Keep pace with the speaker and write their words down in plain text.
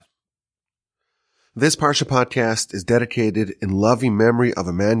This Parsha podcast is dedicated in loving memory of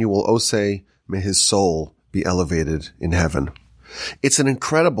Emmanuel Osei. May his soul be elevated in heaven. It's an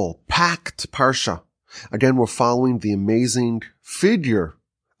incredible, packed Parsha. Again, we're following the amazing figure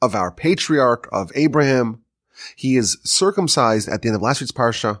of our patriarch of Abraham. He is circumcised at the end of last week's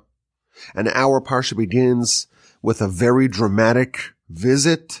Parsha, and our Parsha begins with a very dramatic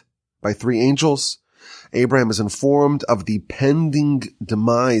visit by three angels. Abraham is informed of the pending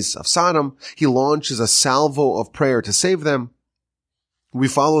demise of Sodom. He launches a salvo of prayer to save them. We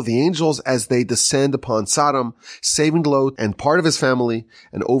follow the angels as they descend upon Sodom, saving Lot and part of his family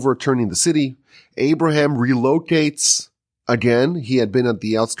and overturning the city. Abraham relocates again. He had been at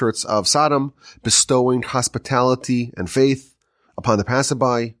the outskirts of Sodom, bestowing hospitality and faith upon the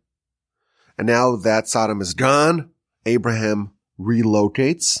passerby. And now that Sodom is gone, Abraham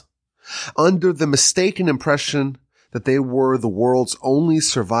relocates under the mistaken impression that they were the world's only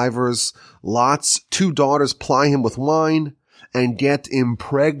survivors. Lot's two daughters ply him with wine and get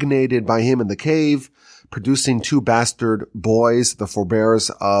impregnated by him in the cave, producing two bastard boys, the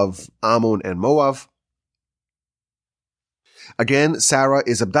forebears of Ammon and Moab. Again, Sarah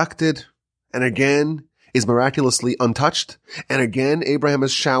is abducted, and again is miraculously untouched, and again Abraham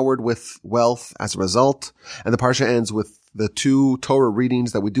is showered with wealth as a result. And the Parsha ends with the two Torah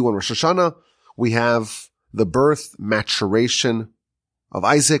readings that we do on Rosh Hashanah. We have the birth, maturation of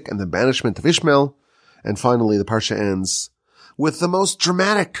Isaac and the banishment of Ishmael. And finally, the Parsha ends with the most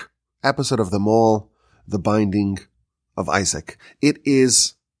dramatic episode of them all, the binding of Isaac. It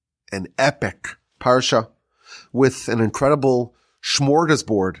is an epic Parsha with an incredible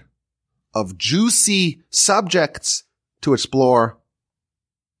smorgasbord of juicy subjects to explore.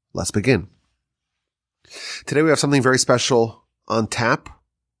 Let's begin. Today we have something very special on tap.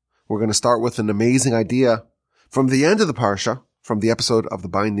 We're going to start with an amazing idea from the end of the Parsha, from the episode of the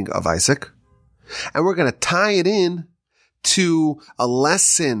binding of Isaac. And we're going to tie it in to a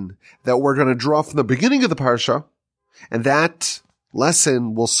lesson that we're going to draw from the beginning of the Parsha. And that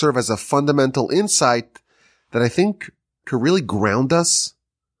lesson will serve as a fundamental insight that I think could really ground us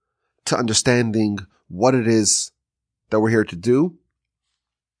to understanding what it is that we're here to do.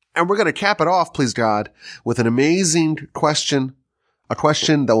 And we're going to cap it off, please God, with an amazing question, a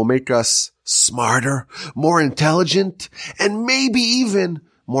question that will make us smarter, more intelligent, and maybe even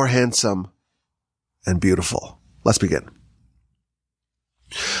more handsome and beautiful. Let's begin.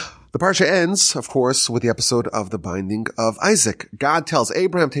 The Parsha ends, of course, with the episode of the binding of Isaac. God tells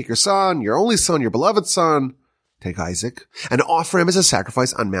Abraham, take your son, your only son, your beloved son, take Isaac, and offer him as a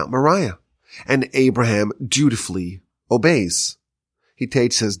sacrifice on Mount Moriah. And Abraham dutifully obeys. He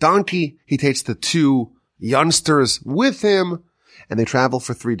takes his donkey, he takes the two youngsters with him, and they travel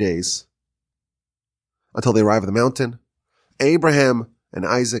for 3 days until they arrive at the mountain. Abraham and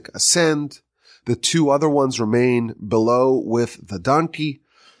Isaac ascend. The two other ones remain below with the donkey.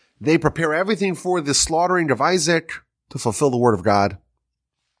 They prepare everything for the slaughtering of Isaac to fulfill the word of God.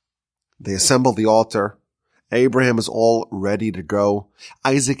 They assemble the altar. Abraham is all ready to go.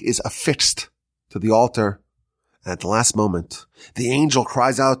 Isaac is affixed to the altar. And at the last moment, the angel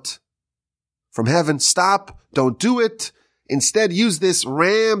cries out from heaven, stop, don't do it. Instead, use this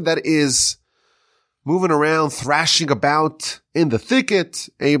ram that is moving around, thrashing about in the thicket.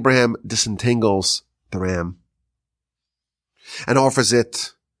 Abraham disentangles the ram and offers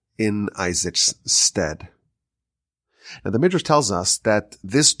it in Isaac's stead. Now, the Midrash tells us that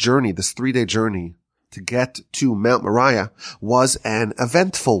this journey, this 3-day journey to get to Mount Moriah, was an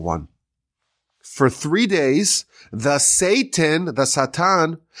eventful one. For 3 days, the Satan,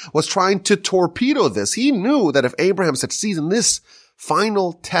 was trying to torpedo this. He knew that if Abraham succeeds in this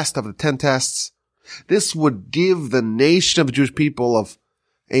final test of the 10 tests, this would give the nation of the Jewish people, of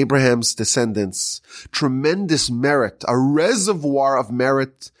Abraham's descendants, tremendous merit, a reservoir of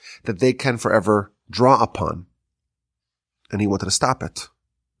merit that they can forever draw upon. And he wanted to stop it.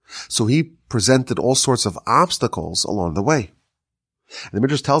 So he presented all sorts of obstacles along the way. And the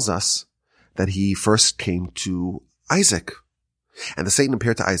Midrash tells us that he first came to Isaac. And the Satan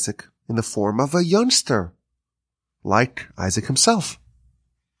appeared to Isaac in the form of a youngster, like Isaac himself.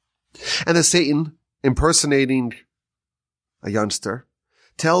 And the Satan, impersonating a youngster,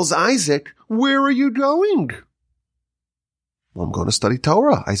 tells Isaac, where are you going? Well, I'm going to study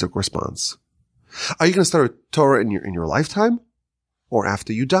Torah, Isaac responds. Are you going to study Torah in your lifetime or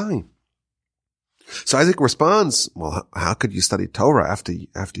after you die? So Isaac responds, well, how could you study Torah after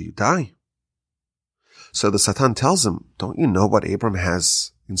you die? So the Satan tells him, don't you know what Abram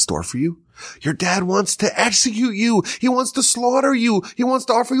has in store for you? Your dad wants to execute you. He wants to slaughter you. He wants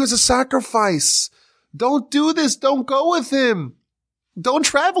to offer you as a sacrifice. Don't do this. Don't go with him. Don't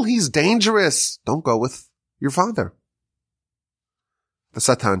travel. He's dangerous. Don't go with your father. The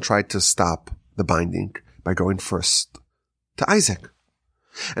Satan tried to stop the binding by going first to Isaac.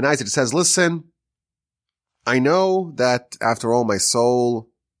 And Isaac says, listen, I know that after all, my soul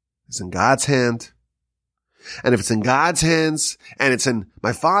is in God's hand. And if it's in God's hands and it's in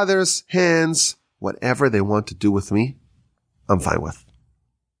my father's hands, whatever they want to do with me, I'm fine with.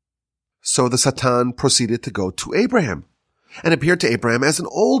 So the Satan proceeded to go to Abraham and appeared to Abraham as an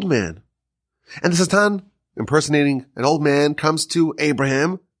old man. And the Satan, impersonating an old man, comes to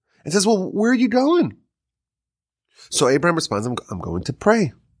Abraham and says, well, where are you going? So Abraham responds, I'm going to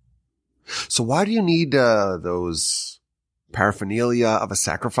pray. So why do you need those paraphernalia of a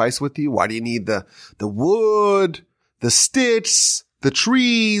sacrifice with you? Why do you need the wood, the sticks, the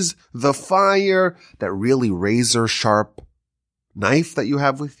trees, the fire, that really razor sharp knife that you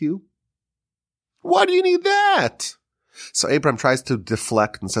have with you? Why do you need that? So Abraham tries to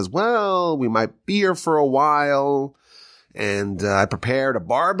deflect and says, well, we might be here for a while, and I prepared a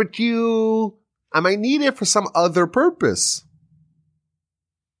barbecue. I might need it for some other purpose.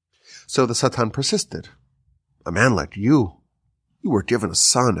 So the Satan persisted. A man like you were given a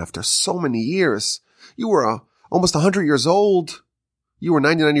son after so many years. You were almost 100 years old. You were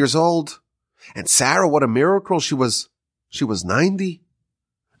 99 years old. And Sarah, what a miracle. She was 90.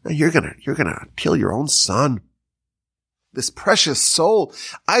 Now you're gonna kill your own son. This precious soul.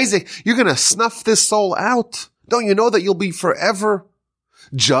 Isaac, you're gonna snuff this soul out. Don't you know that you'll be forever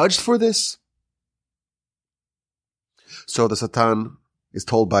judged for this? So the Satan is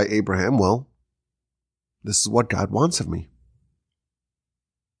told by Abraham, well, this is what God wants of me.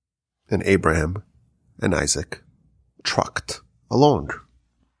 And Abraham and Isaac trucked along.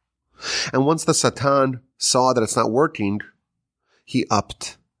 And once the Satan saw that it's not working, he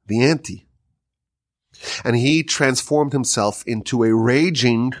upped the ante. And he transformed himself into a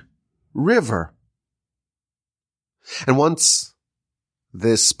raging river. And once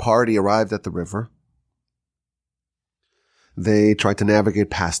this party arrived at the river, they tried to navigate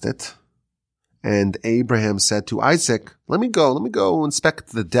past it. And Abraham said to Isaac, let me go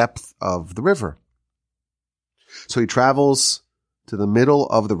inspect the depth of the river. So he travels to the middle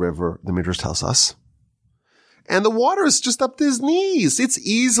of the river, the Midrash tells us. And the water is just up to his knees. It's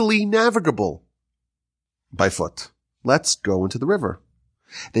easily navigable by foot. Let's go into the river.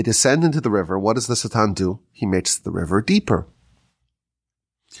 They descend into the river. What does the Satan do? He makes the river deeper.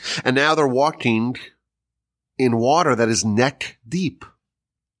 And now they're walking in water that is neck deep.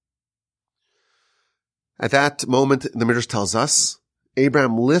 At that moment, the Midrash tells us,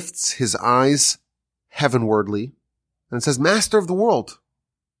 Abraham lifts his eyes heavenwardly and says, Master of the world,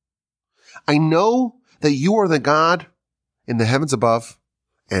 I know that you are the God in the heavens above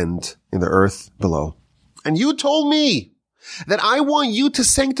and in the earth below. And you told me that I want you to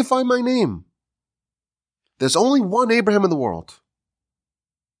sanctify my name. There's only one Abraham in the world.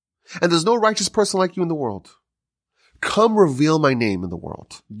 And there's no righteous person like you in the world. Come reveal my name in the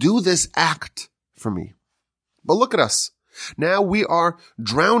world. Do this act for me. But look at us. Now we are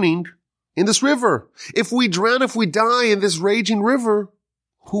drowning in this river. If we drown, if we die in this raging river,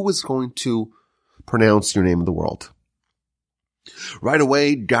 who is going to pronounce your name in the world? Right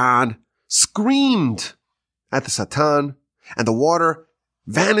away, God screamed at the Satan, and the water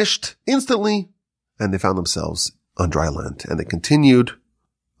vanished instantly, and they found themselves on dry land. And they continued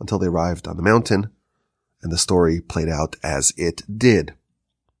until they arrived on the mountain, and the story played out as it did.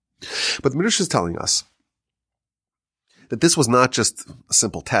 But the Midrash is telling us that this was not just a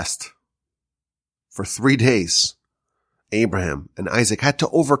simple test. For 3 days, Abraham and Isaac had to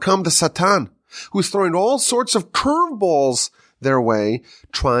overcome the Satan, who was throwing all sorts of curveballs their way,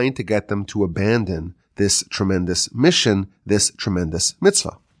 trying to get them to abandon this tremendous mission, this tremendous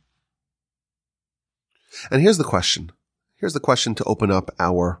mitzvah. And here's the question. Here's the question to open up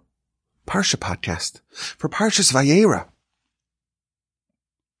our Parsha podcast for Parshas Vayera.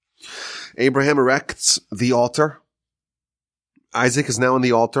 Abraham erects the altar. Isaac is now on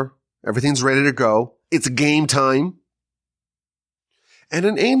the altar. Everything's ready to go. It's game time. And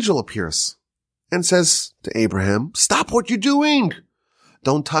an angel appears and says to Abraham, stop what you're doing.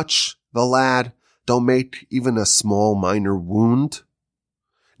 Don't touch the lad. Don't make even a small minor wound.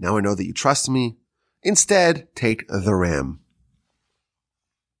 Now I know that you trust me. Instead, take the ram.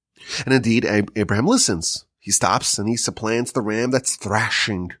 And indeed, Abraham listens. He stops and he supplants the ram that's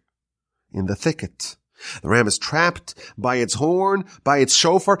thrashing in the thicket. The ram is trapped by its horn, by its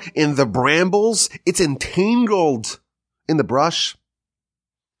shofar, in the brambles. It's entangled in the brush.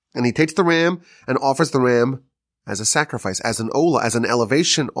 And he takes the ram and offers the ram as a sacrifice, as an olah, as an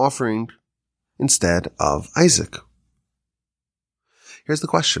elevation offering instead of Isaac. Here's the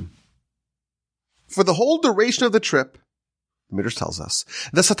question. For the whole duration of the trip, the Midrash tells us,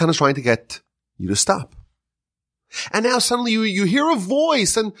 the Satan is trying to get you to stop. And now suddenly you hear a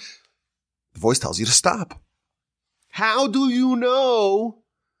voice, and the voice tells you to stop. How do you know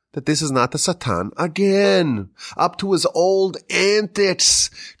that this is not the Satan again, up to his old antics,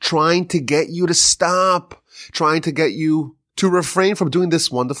 trying to get you to stop, trying to get you to refrain from doing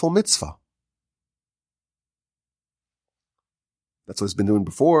this wonderful mitzvah? That's what he's been doing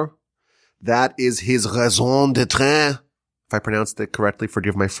before. That is his raison d'être. If I pronounced it correctly,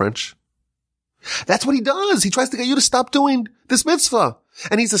 forgive my French. That's what he does. He tries to get you to stop doing this mitzvah.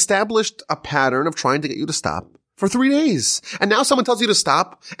 And he's established a pattern of trying to get you to stop for 3 days. And now someone tells you to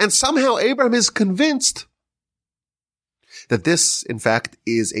stop, and somehow Abraham is convinced that this, in fact,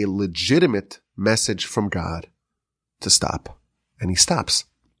 is a legitimate message from God to stop. And he stops.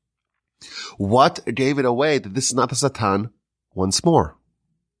 What gave it away that this is not the Satan once more?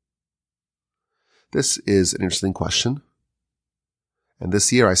 This is an interesting question. And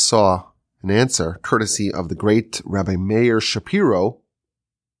this year I saw an answer courtesy of the great Rabbi Meir Shapiro.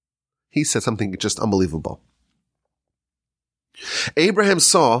 He said something just unbelievable. Abraham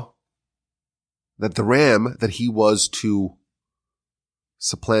saw that the ram that he was to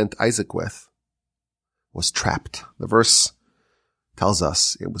supplant Isaac with was trapped. The verse tells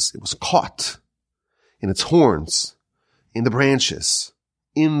us it was caught in its horns, in the branches,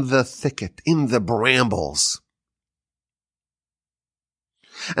 in the thicket, in the brambles.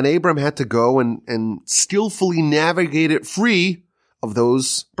 And Abraham had to go and skillfully navigate it free of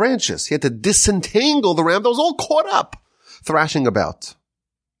those branches. He had to disentangle the ram that was all caught up, thrashing about.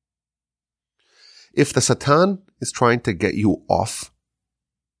 If the Satan is trying to get you off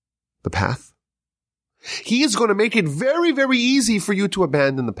the path, he is going to make it very, very easy for you to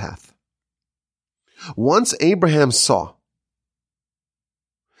abandon the path. Once Abraham saw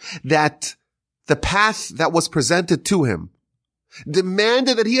that the path that was presented to him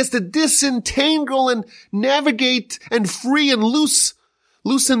demanded that he has to disentangle and navigate and free and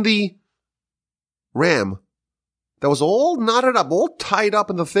loosen the ram that was all knotted up, all tied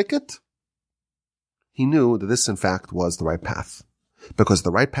up in the thicket, he knew that this, in fact, was the right path. Because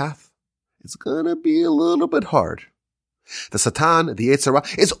the right path is going to be a little bit hard. The Satan, the Yetzer Hara,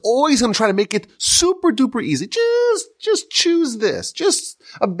 is always going to try to make it super duper easy. Just choose this. Just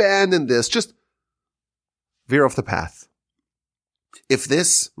abandon this. Just veer off the path. If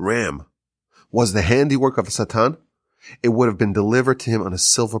this ram was the handiwork of the Satan, it would have been delivered to him on a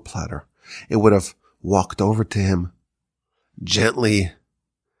silver platter. It would have walked over to him gently,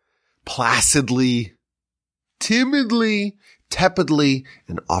 placidly, timidly, tepidly,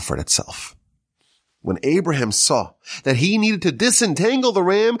 and offered itself. When Abraham saw that he needed to disentangle the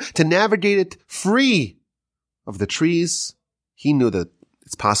ram to navigate it free of the trees, he knew that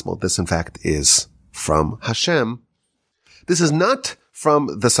it's possible this, in fact, is from Hashem. This is not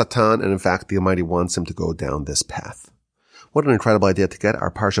from the Satan, and in fact, the Almighty wants him to go down this path. What an incredible idea to get our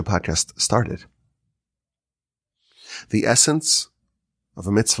Parsha podcast started. The essence of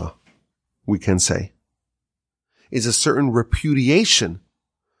a mitzvah, we can say, is a certain repudiation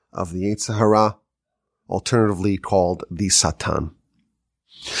of the Yetzer Hara, alternatively called the Satan.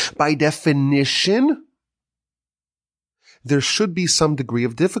 By definition, there should be some degree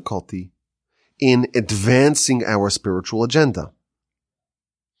of difficulty in advancing our spiritual agenda.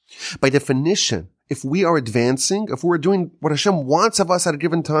 By definition, if we are advancing, if we're doing what Hashem wants of us at a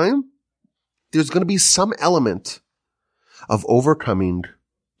given time, there's going to be some element of overcoming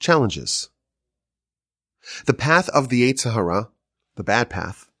challenges. The path of the Yetzer Hara, the bad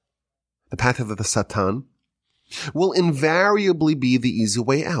path, the path of the Satan, will invariably be the easy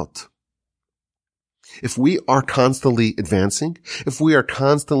way out. If we are constantly advancing, if we are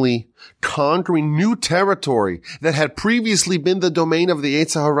constantly conquering new territory that had previously been the domain of the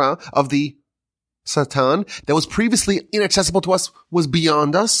Yetzer Hara, of the Satan, that was previously inaccessible to us, was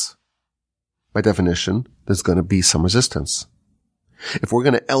beyond us, by definition, there's going to be some resistance. If we're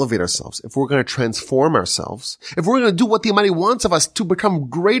going to elevate ourselves, if we're going to transform ourselves, if we're going to do what the Almighty wants of us to become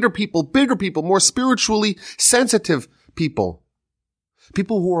greater people, bigger people, more spiritually sensitive people,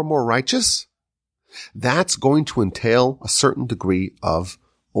 people who are more righteous, that's going to entail a certain degree of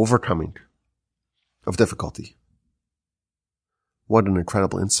overcoming, of difficulty. What an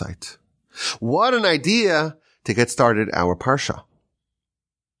incredible insight. What an idea to get started our Parsha.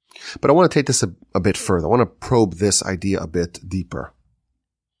 But I want to take this a bit further. I want to probe this idea a bit deeper.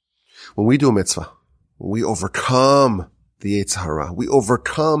 When we do a mitzvah, when we overcome the Yetzer Hara, we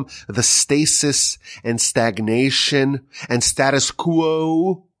overcome the stasis and stagnation and status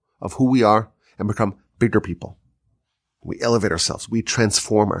quo of who we are and become bigger people, We elevate ourselves. We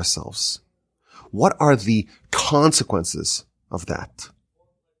transform ourselves. What are the consequences of that?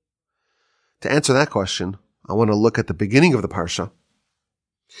 To answer that question, I want to look at the beginning of the Parsha.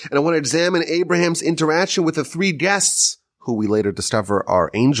 And I want to examine Abraham's interaction with the three guests, who we later discover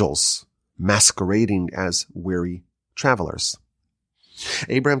are angels, masquerading as weary travelers.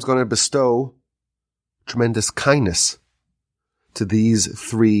 Abraham's going to bestow tremendous kindness to these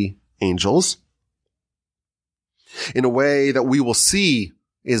three angels in a way that we will see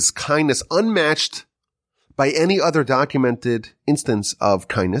is kindness unmatched by any other documented instance of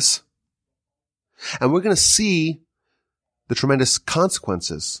kindness. And we're going to see the tremendous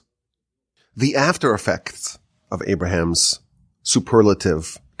consequences, the after effects of Abraham's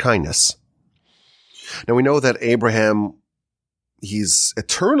superlative kindness. Now we know that Abraham, he's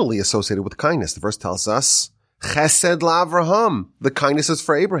eternally associated with kindness. The verse tells us, Chesed la'Avraham, the kindness is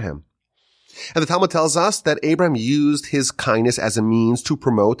for Abraham. And the Talmud tells us that Abraham used his kindness as a means to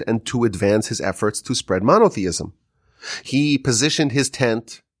promote and to advance his efforts to spread monotheism. He positioned his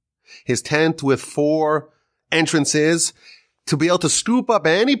tent with 4 entrances to be able to scoop up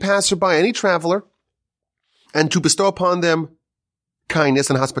any passerby, any traveler, and to bestow upon them kindness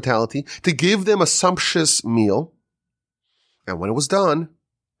and hospitality, to give them a sumptuous meal. And when it was done,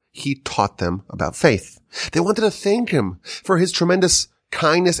 he taught them about faith. They wanted to thank him for his tremendous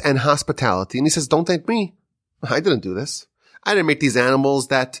kindness and hospitality. And he says, don't thank me. I didn't do this. I didn't make these animals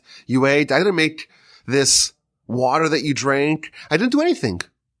that you ate. I didn't make this water that you drank. I didn't do anything.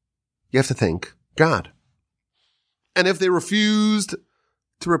 You have to thank God. And if they refused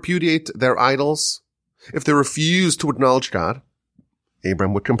to repudiate their idols, if they refused to acknowledge God,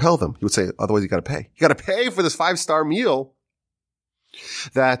 Abraham would compel them. He would say, otherwise you got to pay. You got to pay for this 5-star meal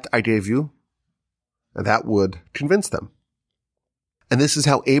that I gave you. And that would convince them. And this is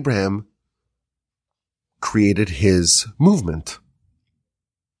how Abraham created his movement.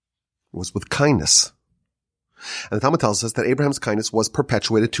 It was with kindness. And the Talmud tells us that Abraham's kindness was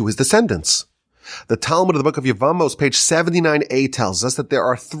perpetuated to his descendants. The Talmud of the book of Yevamos, page 79a, tells us that there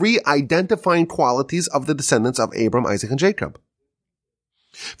are 3 identifying qualities of the descendants of Abraham, Isaac, and Jacob.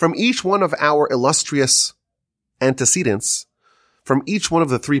 From each one of our illustrious antecedents, from each one of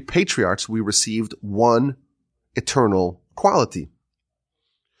the 3 patriarchs, we received one eternal quality.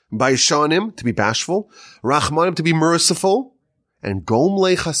 Baishanim, to be bashful, Rachmanim, to be merciful, and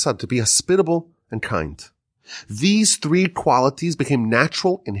Gomlei Chasad, to be hospitable and kind. These 3 qualities became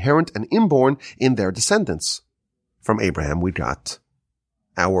natural, inherent, and inborn in their descendants. From Abraham, we got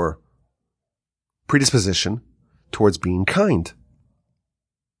our predisposition towards being kind.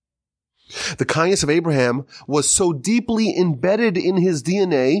 The kindness of Abraham was so deeply embedded in his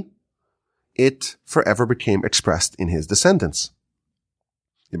DNA, it forever became expressed in his descendants.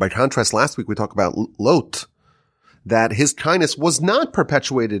 And by contrast, last week we talked about Lot, that his kindness was not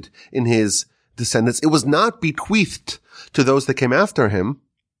perpetuated in his descendants. It was not bequeathed to those that came after him,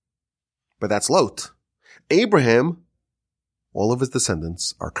 but that's Lot. Abraham, all of his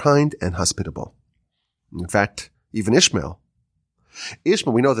descendants are kind and hospitable. In fact, even Ishmael,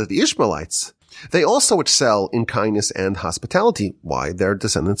 we know that the Ishmaelites, they also excel in kindness and hospitality. Why? They're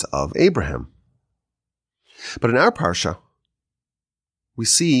descendants of Abraham. But in our Parsha, we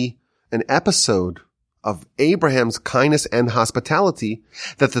see an episode of Abraham's kindness and hospitality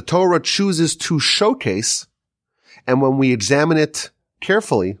that the Torah chooses to showcase. And when we examine it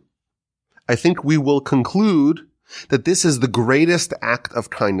carefully, I think we will conclude that this is the greatest act of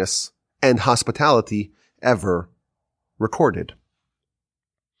kindness and hospitality ever recorded.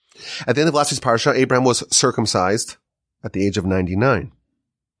 At the end of last week's Parsha, Abraham was circumcised at the age of 99.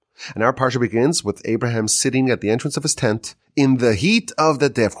 And our Parsha begins with Abraham sitting at the entrance of his tent in the heat of the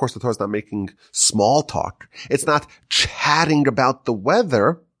day. Of course, the Torah is not making small talk. It's not chatting about the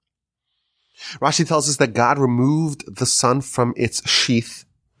weather. Rashi tells us that God removed the sun from its sheath.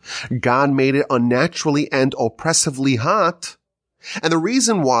 God made it unnaturally and oppressively hot. And the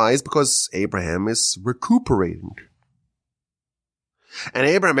reason why is because Abraham is recuperating. And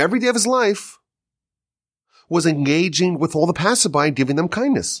Abraham, every day of his life, was engaging with all the passerby, giving them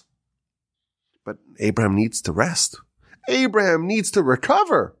kindness. But Abraham needs to rest. Abraham needs to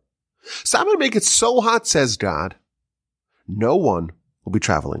recover. So I'm going to make it so hot, says God, no one will be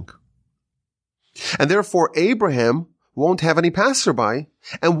traveling. And therefore, Abraham won't have any passerby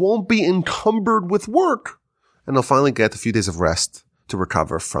and won't be encumbered with work. And he'll finally get a few days of rest to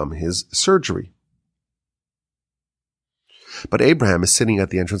recover from his surgery. But Abraham is sitting at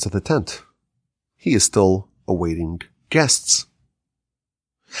the entrance of the tent. He is still awaiting guests.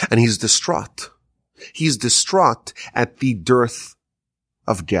 And he's distraught. He's distraught at the dearth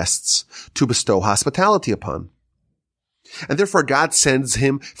of guests to bestow hospitality upon. And therefore God sends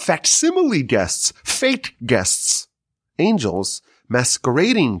him facsimile guests, fake guests, angels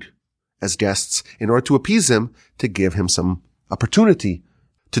masquerading as guests in order to appease him, to give him some opportunity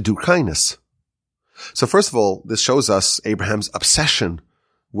to do kindness. So first of all, this shows us Abraham's obsession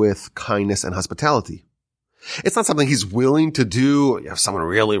with kindness and hospitality. It's not something he's willing to do if someone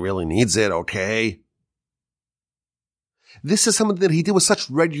really, really needs it, okay? This is something that he did with such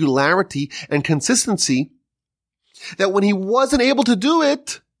regularity and consistency that when he wasn't able to do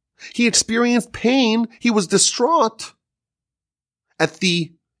it, he experienced pain. He was distraught at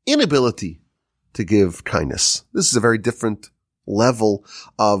the inability to give kindness. This is a very different level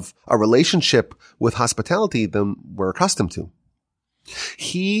of a relationship with hospitality than we're accustomed to.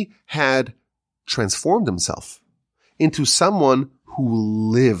 He had transformed himself into someone who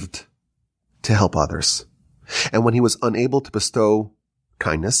lived to help others. And when he was unable to bestow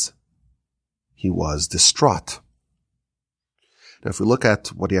kindness, he was distraught. Now, if we look at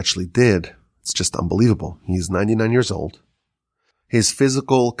what he actually did, it's just unbelievable. He's 99 years old. His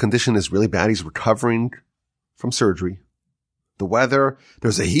physical condition is really bad. He's recovering from surgery. The weather,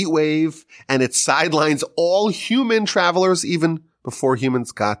 there's a heat wave, and it sidelines all human travelers even before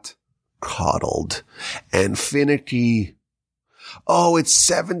humans got coddled and finicky. Oh, it's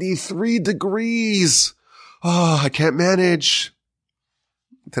 73 degrees. Oh, I can't manage.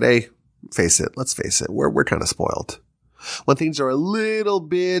 Today, let's face it, we're kind of spoiled. When things are a little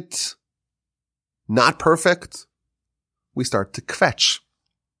bit not perfect, we start to kvetch.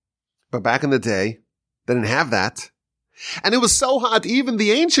 But back in the day, they didn't have that. And it was so hot, even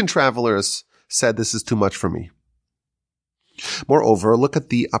the ancient travelers said, this is too much for me. Moreover, look at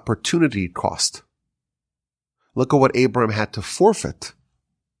the opportunity cost. Look at what Abraham had to forfeit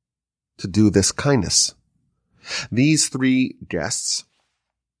to do this kindness. These three guests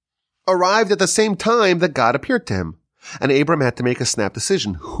arrived at the same time that God appeared to him. And Abraham had to make a snap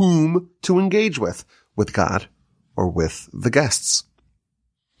decision whom to engage with God or with the guests.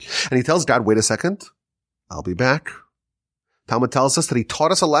 And he tells God, wait a second, I'll be back. Talmud tells us that he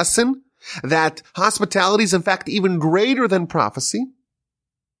taught us a lesson that hospitality is in fact even greater than prophecy.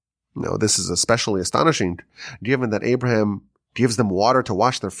 No, this is especially astonishing given that Abraham gives them water to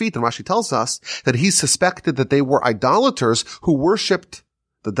wash their feet. And Rashi tells us that he suspected that they were idolaters who worshipped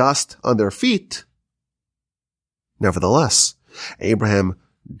the dust on their feet. Nevertheless, Abraham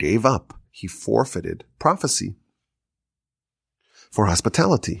gave up. He forfeited prophecy for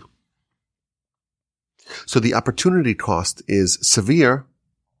hospitality. So the opportunity cost is severe,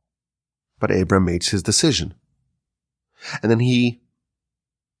 but Abraham makes his decision. And then he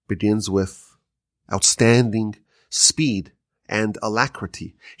begins with outstanding speed and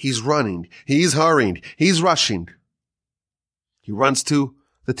alacrity. He's running, he's hurrying, he's rushing. He runs to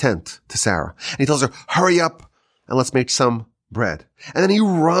the tent to Sarah and he tells her, hurry up and let's make some bread. And then he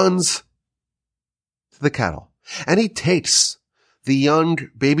runs to the cattle and he takes the young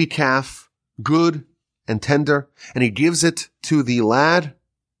baby calf, good and tender, and he gives it to the lad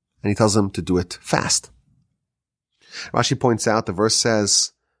and he tells him to do it fast. Rashi points out, the verse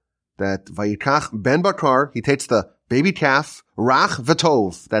says that Vayikach ben bakar, he takes the baby calf, rach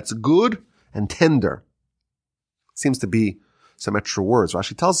v'tov, that's good and tender. Seems to be some extra words.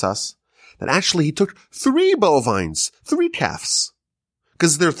 Rashi tells us that actually he took 3 bovines, 3 calves,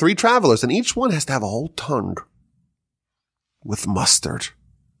 because there are 3 travelers and each one has to have a whole tongue with mustard.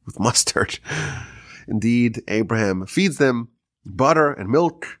 Indeed, Abraham feeds them butter and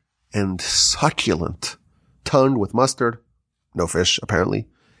milk and succulent tongue with mustard, no fish apparently,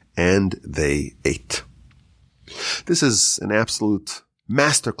 and they ate. This is an absolute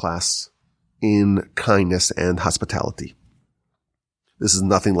masterclass in kindness and hospitality. This is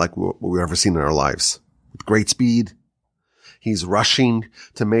nothing like what we've ever seen in our lives. With great speed, he's rushing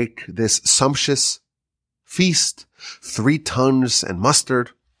to make this sumptuous feast, 3 tons and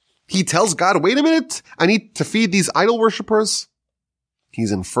mustard. He tells God, wait a minute, I need to feed these idol worshippers.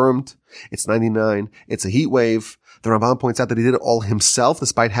 He's infirmed. It's 99. It's a heat wave. The Ramban points out that he did it all himself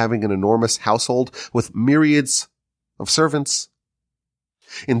despite having an enormous household with myriads of servants.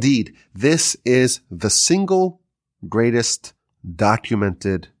 Indeed, this is the single greatest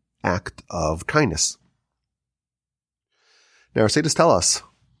documented act of kindness. Now, our sages tell us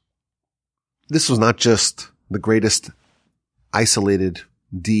this was not just the greatest isolated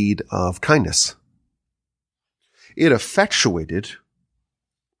deed of kindness. It effectuated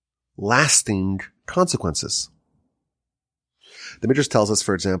lasting consequences. The Midrash tells us,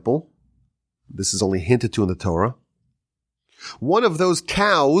 for example, this is only hinted to in the Torah, one of those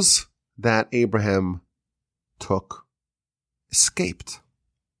cows that Abraham took escaped.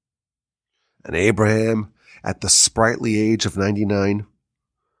 And Abraham at the sprightly age of 99,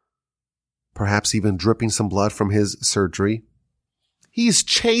 perhaps even dripping some blood from his surgery, he's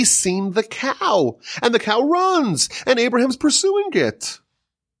chasing the cow, and the cow runs, and Abraham's pursuing it.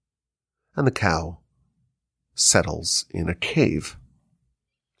 And the cow settles in a cave.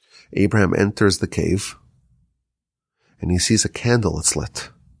 Abraham enters the cave, and he sees a candle that's lit.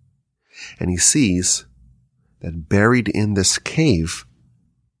 And he sees that buried in this cave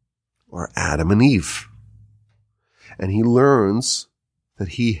are Adam and Eve. And he learns that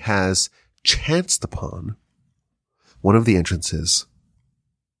he has chanced upon one of the entrances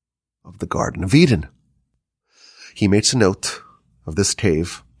of the Garden of Eden. He makes a note of this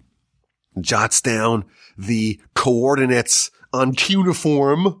cave, jots down the coordinates on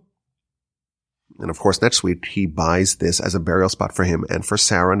cuneiform. And of course, next week, he buys this as a burial spot for him and for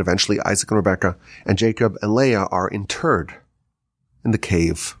Sarah, and eventually Isaac and Rebekah and Jacob and Leah are interred in the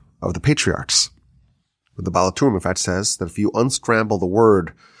cave of the patriarchs. The Baal HaTurim, in fact, says that if you unscramble the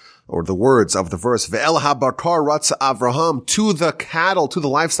word or the words of the verse, Ve'el ha'bakar ratza Avraham, to the cattle, to the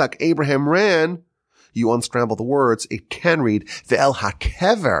livestock Abraham ran, you unscramble the words, it can read, Ve'el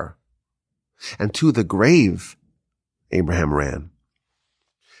ha'kever, and to the grave Abraham ran.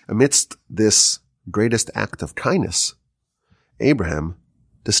 Amidst this greatest act of kindness, Abraham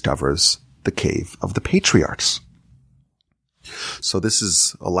discovers the cave of the patriarchs. So this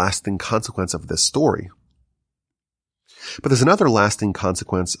is a lasting consequence of this story. But there's another lasting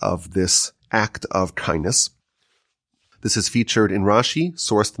consequence of this act of kindness. This is featured in Rashi,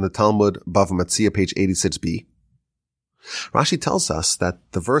 sourced in the Talmud Bava Metzia, page 86b. Rashi tells us that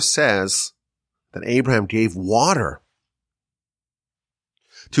the verse says that Abraham gave water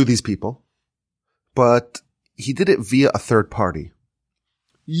to these people, but he did it via a third party.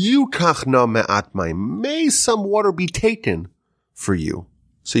 Yukach na me'at mayim, may some water be taken for you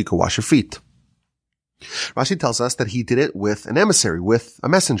so you can wash your feet. Rashi tells us that he did it with an emissary, with a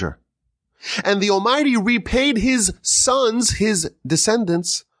messenger. And the Almighty repaid his sons, his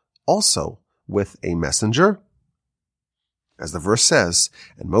descendants, also with a messenger. As the verse says,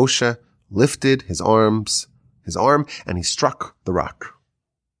 and Moshe lifted his arm, and he struck the rock.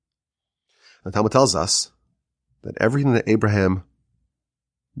 The Talmud tells us that everything that Abraham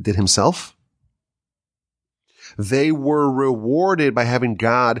did himself, they were rewarded by having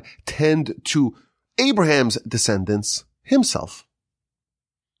God tend to Abraham's descendants himself,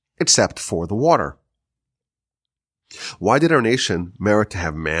 except for the water. Why did our nation merit to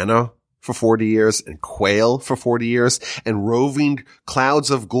have manna for 40 years and quail for 40 years and roving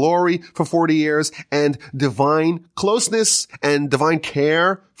clouds of glory for 40 years and divine closeness and divine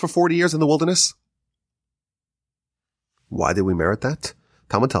care for 40 years in the wilderness? Why did we merit that?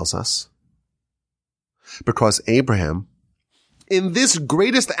 Talmud tells us because Abraham, in this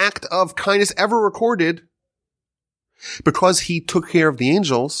greatest act of kindness ever recorded, because he took care of the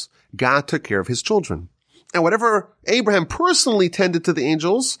angels, God took care of his children. And whatever Abraham personally tended to the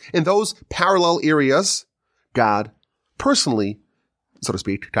angels in those parallel areas, God personally, so to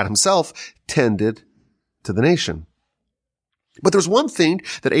speak, God himself tended to the nation. But there's one thing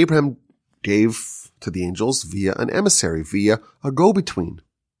that Abraham gave to the angels via an emissary, via a go-between.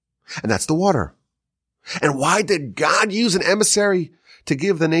 And that's the water. And why did God use an emissary to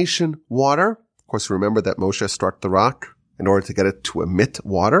give the nation water? Of course, remember that Moshe struck the rock in order to get it to emit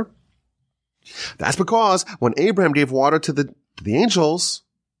water. That's because when Abraham gave water to the angels,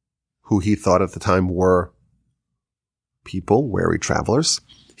 who he thought at the time were people, wary travelers,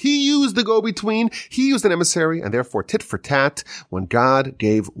 he used the go-between, he used an emissary, and therefore tit for tat, when God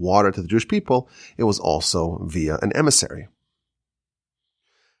gave water to the Jewish people, it was also via an emissary.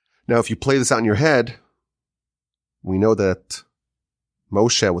 Now, if you play this out in your head, we know that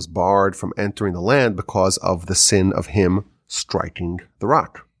Moshe was barred from entering the land because of the sin of him striking the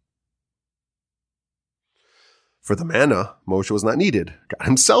rock. For the manna, Moshe was not needed. God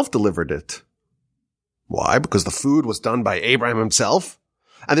himself delivered it. Why? Because the food was done by Abraham himself,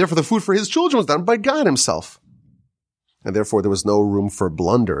 and therefore the food for his children was done by God himself. And therefore there was no room for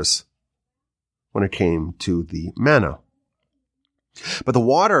blunders when it came to the manna. But the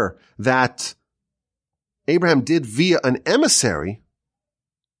water that Abraham did via an emissary,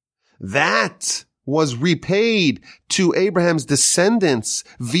 that was repaid to Abraham's descendants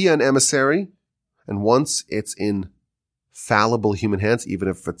via an emissary. And once it's in fallible human hands, even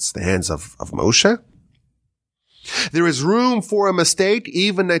if it's the hands of Moshe, there is room for a mistake,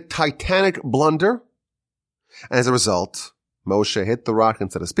 even a titanic blunder. And as a result, Moshe hit the rock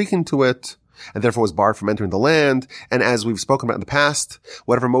instead of speaking to it, and therefore was barred from entering the land. And as we've spoken about in the past,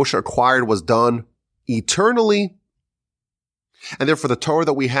 whatever Moshe acquired was done eternally. And therefore the Torah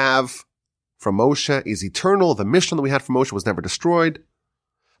that we have from Moshe is eternal. The mission that we had from Moshe was never destroyed.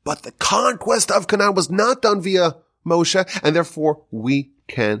 But the conquest of Canaan was not done via Moshe, and therefore we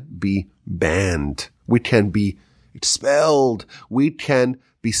can be banned. We can be expelled. We can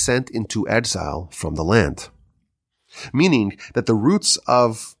be sent into exile from the land. Meaning that the roots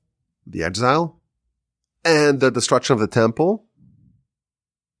of the exile and the destruction of the temple,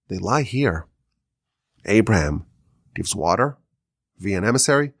 they lie here. Abraham gives water via an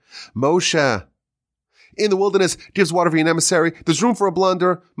emissary. Moshe in the wilderness gives water via an emissary. There's room for a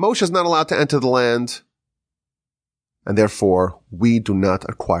blunder. Moshe is not allowed to enter the land. And therefore, we do not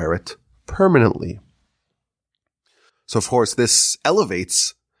acquire it permanently. So, of course, this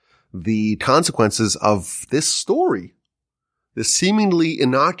elevates the consequences of this story, this seemingly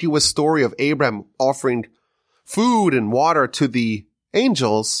innocuous story of Abraham offering food and water to the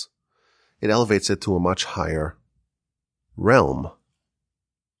angels. It elevates it to a much higher realm.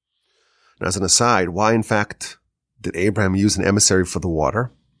 And as an aside, why, in fact, did Abraham use an emissary for the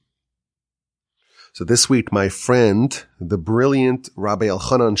water? So this week, my friend, the brilliant Rabbi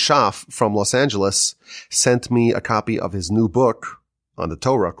Elchanan Schaff from Los Angeles, sent me a copy of his new book on the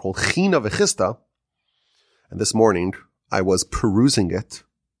Torah called China V'Chista. And this morning, I was perusing it.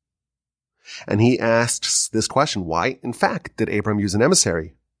 And he asks this question, why, in fact, did Abraham use an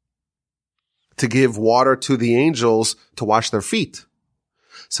emissary? To give water to the angels to wash their feet.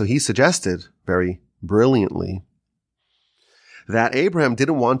 So he suggested, very brilliantly, that Abraham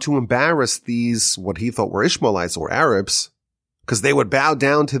didn't want to embarrass these, what he thought were Ishmaelites or Arabs, because they would bow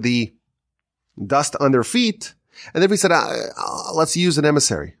down to the dust on their feet. And then he said, let's use an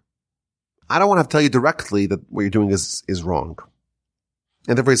emissary. I don't want to tell you directly that what you're doing is wrong.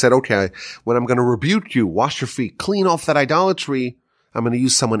 And therefore he said, okay, when I'm going to rebuke you, wash your feet, clean off that idolatry, I'm going to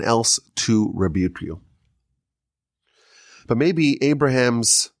use someone else to rebuke you. But maybe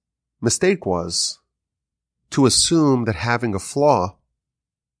Abraham's mistake was to assume that having a flaw,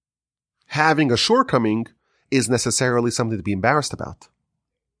 having a shortcoming, is necessarily something to be embarrassed about.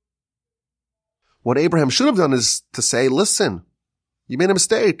 What Abraham should have done is to say, listen, you made a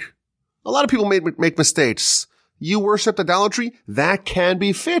mistake. A lot of people make mistakes. You worshipped idolatry. That can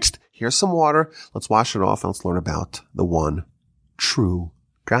be fixed. Here's some water. Let's wash it off and let's learn about the one true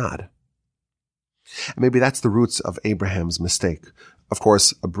God. And maybe that's the roots of Abraham's mistake. Of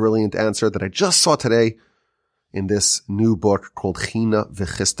course, a brilliant answer that I just saw today in this new book called China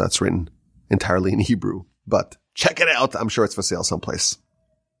V'Chista. It's written entirely in Hebrew, but check it out. I'm sure it's for sale someplace.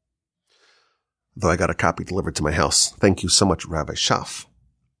 Though I got a copy delivered to my house. Thank you so much, Rabbi Schaff.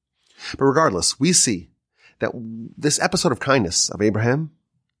 But regardless, we see that this episode of kindness of Abraham,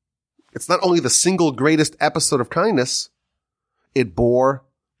 it's not only the single greatest episode of kindness, it bore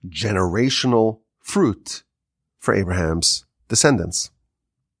generational fruit for Abraham's descendants.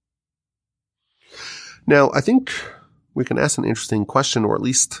 Now, I think we can ask an interesting question, or at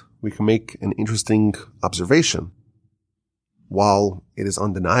least we can make an interesting observation. While it is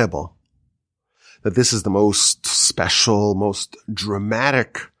undeniable that this is the most special, most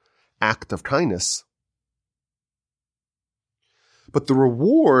dramatic act of kindness, but the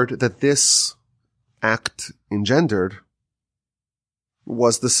reward that this act engendered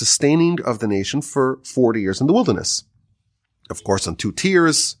was the sustaining of the nation for 40 years in the wilderness. Of course, on two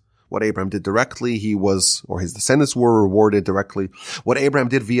tiers. What Abraham did directly, his descendants were rewarded directly. What Abraham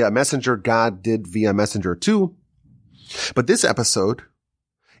did via a messenger, God did via a messenger too. But this episode,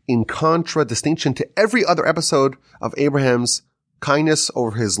 in contradistinction to every other episode of Abraham's kindness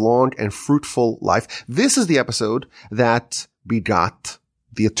over his long and fruitful life, this is the episode that begot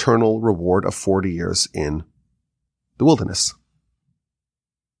the eternal reward of 40 years in the wilderness.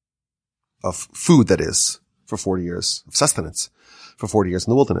 Of food, that is, for 40 years, of sustenance for 40 years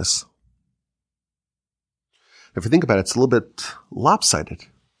in the wilderness. If you think about it, it's a little bit lopsided,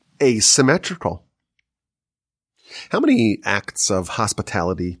 asymmetrical. How many acts of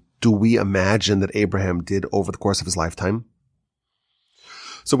hospitality do we imagine that Abraham did over the course of his lifetime?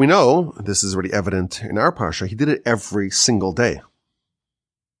 So we know, this is already evident in our parsha, he did it every single day.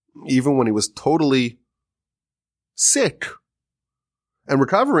 Even when he was totally sick and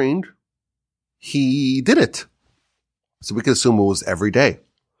recovering, he did it. So we could assume it was every day.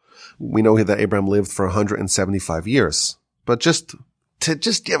 We know that Abraham lived for 175 years. But just to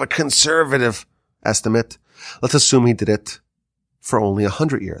give a conservative estimate, let's assume he did it for only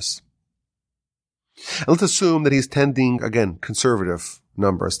 100 years. And let's assume that he's tending, again, conservative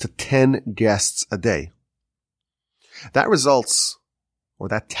numbers, to 10 guests a day. That results, or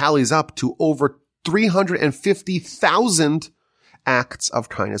that tallies up to over 350,000 acts of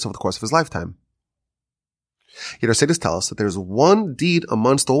kindness over the course of his lifetime. Yet our sages tell us that there's one deed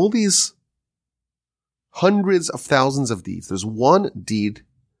amongst all these hundreds of thousands of deeds. There's one deed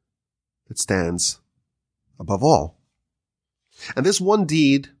that stands above all. And this one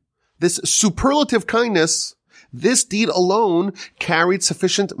deed, this superlative kindness, this deed alone carried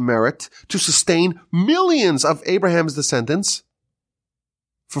sufficient merit to sustain millions of Abraham's descendants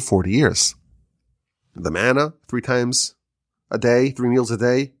for 40 years. The manna, 3 times a day, 3 meals a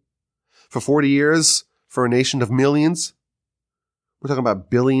day, for 40 years, for a nation of millions. We're talking about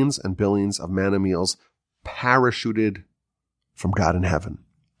billions and billions of manna meals parachuted from God in heaven.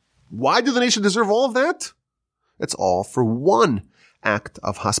 Why did the nation deserve all of that? It's all for one act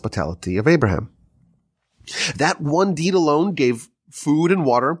of hospitality of Abraham. That one deed alone gave food and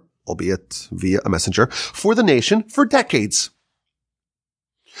water, albeit via a messenger, for the nation for decades.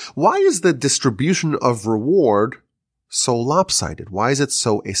 Why is the distribution of reward so lopsided? Why is it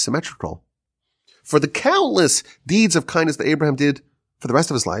so asymmetrical? For the countless deeds of kindness that Abraham did for the rest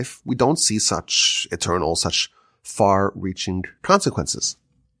of his life, we don't see such eternal, such far-reaching consequences.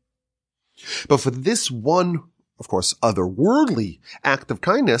 But for this one, of course, otherworldly act of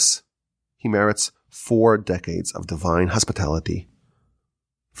kindness, he merits 4 decades of divine hospitality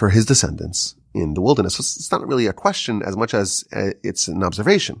for his descendants in the wilderness. So it's not really a question as much as it's an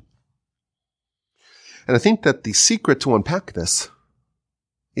observation. And I think that the secret to unpack this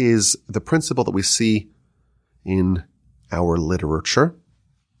is the principle that we see in our literature,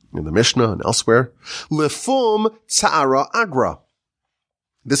 in the Mishnah and elsewhere, lefum tzara agra.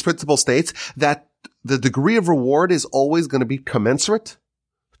 This principle states that the degree of reward is always going to be commensurate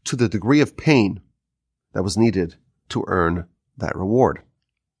to the degree of pain that was needed to earn that reward.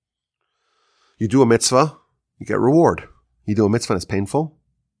 You do a mitzvah, you get reward. You do a mitzvah and it's painful,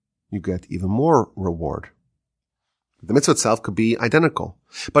 you get even more reward. The mitzvah itself could be identical.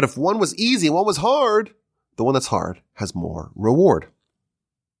 But if one was easy and one was hard, the one that's hard has more reward.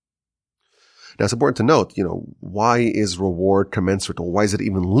 Now it's important to note, why is reward commensurate, or why is it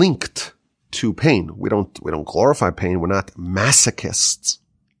even linked to pain? We don't glorify pain. We're not masochists.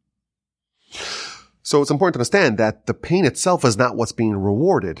 So it's important to understand that the pain itself is not what's being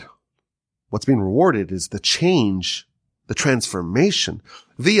rewarded. What's being rewarded is the change, the transformation,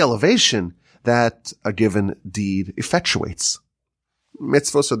 the elevation that a given deed effectuates.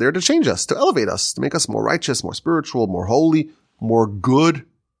 Mitzvahs are there to change us, to elevate us, to make us more righteous, more spiritual, more holy, more good.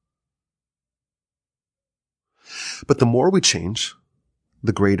 But the more we change,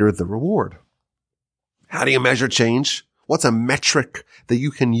 the greater the reward. How do you measure change? What's a metric that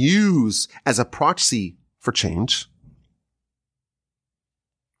you can use as a proxy for change?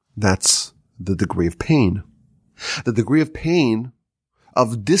 That's the degree of pain. The degree of pain,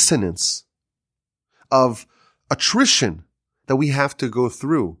 of dissonance, of attrition that we have to go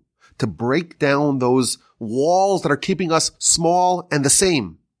through to break down those walls that are keeping us small and the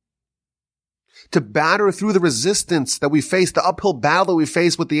same. To batter through the resistance that we face, the uphill battle that we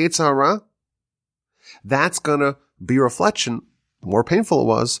face with the Yetzer Hara. That's gonna be a reflection. The more painful it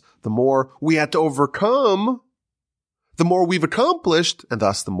was, the more we had to overcome, the more we've accomplished, and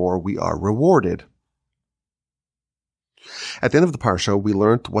thus the more we are rewarded. At the end of the parsha, we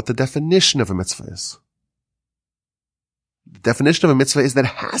learned what the definition of a mitzvah is. The definition of a mitzvah is that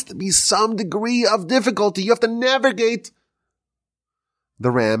it has to be some degree of difficulty. You have to navigate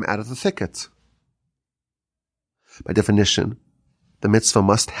the ram out of the thicket. By definition, the mitzvah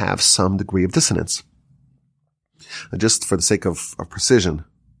must have some degree of dissonance. And just for the sake of precision,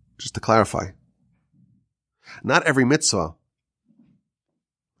 just to clarify, not every mitzvah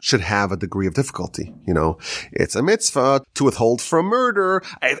should have a degree of difficulty. It's a mitzvah to withhold from murder.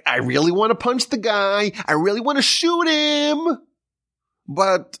 I really want to punch the guy. I really want to shoot him.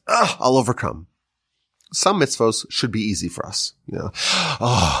 But I'll overcome. Some mitzvahs should be easy for us.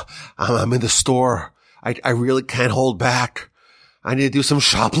 I'm in the store. I really can't hold back. I need to do some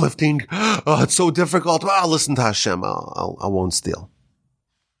shoplifting. Oh, it's so difficult. I'll listen to Hashem. I won't steal.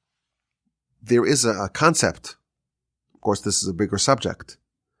 There is a concept. Of course, this is a bigger subject.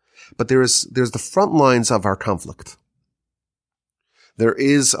 But there's the front lines of our conflict. There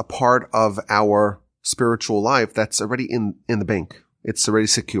is a part of our spiritual life that's already in the bank. It's already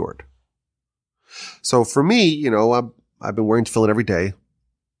secured. So for me, I've been wearing tefillin every day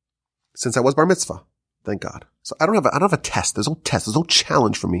since I was bar mitzvah. Thank God. So I don't have a test. There's no test. There's no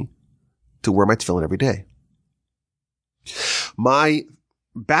challenge for me to wear my tefillin every day. My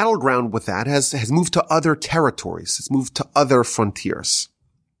battleground with that has moved to other territories. It's moved to other frontiers.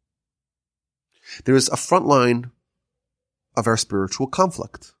 There is a front line of our spiritual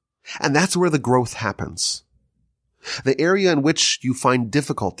conflict. And that's where the growth happens. The area in which you find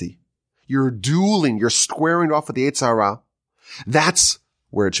difficulty, you're dueling, you're squaring off with the Yetzer Hara, that's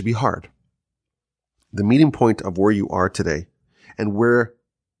where it should be hard. the meeting point of where you are today and where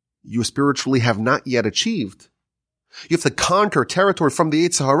you spiritually have not yet achieved. You have to conquer territory from the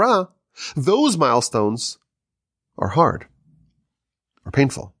Yetzer Hara. Those milestones are hard or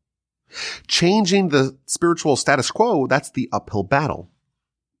painful. Changing the spiritual status quo, that's the uphill battle.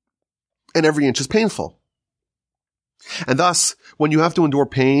 And every inch is painful. And thus, when you have to endure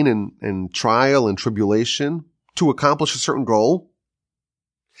pain and trial and tribulation to accomplish a certain goal,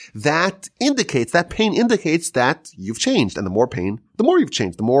 that pain indicates that you've changed. And the more pain, the more you've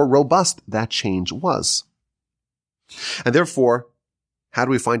changed, the more robust that change was. And therefore, how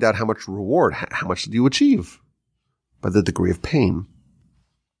do we find out how much reward, how much did you achieve? By the degree of pain.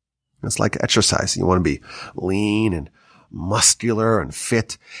 It's like exercise. You want to be lean and muscular and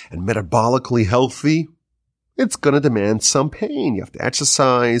fit and metabolically healthy. It's going to demand some pain. You have to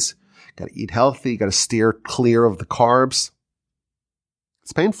exercise, got to eat healthy, got to steer clear of the carbs.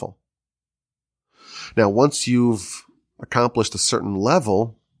 It's painful. Now, once you've accomplished a certain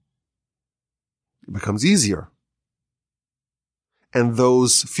level, it becomes easier. And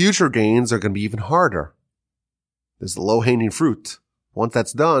those future gains are going to be even harder. There's the low-hanging fruit. Once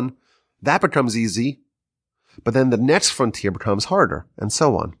that's done, that becomes easy, but then the next frontier becomes harder, and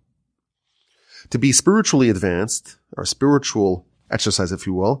so on. To be spiritually advanced, or spiritual exercise, if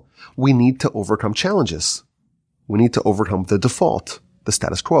you will, we need to overcome challenges. We need to overcome the default, the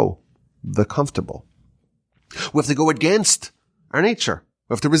status quo, the comfortable. We have to go against our nature.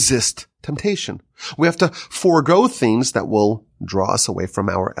 We have to resist temptation. We have to forego things that will draw us away from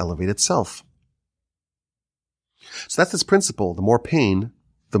our elevated self. So that's this principle. The more pain,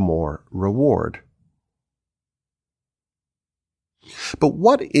 the more reward. But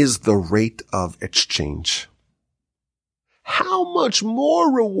what is the rate of exchange? How much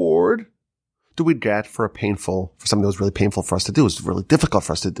more reward do we get for something that was really painful for us to do? It's really difficult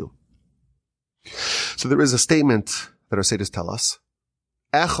for us to do. So there is a statement that our sages tell us.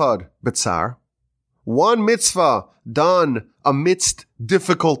 Echad b'tzar, one mitzvah done amidst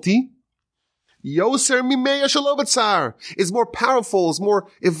difficulty, Yoser mimeya shelo b'tzar, is more powerful, is more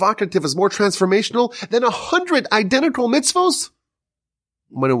evocative, is more transformational than 100 identical mitzvos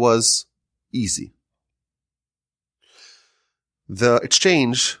when it was easy. The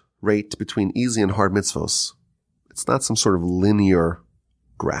exchange rate between easy and hard mitzvos, it's not some sort of linear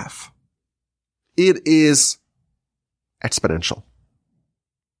graph. It is exponential.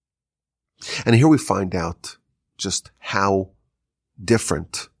 And here we find out just how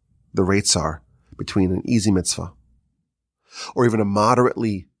different the rates are between an easy mitzvah or even a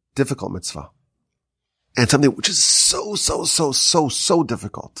moderately difficult mitzvah and something which is so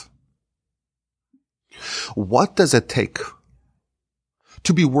difficult. What does it take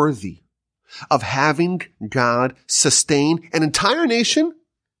to be worthy of having God sustain an entire nation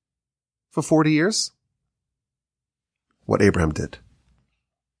for 40 years? What Abraham did.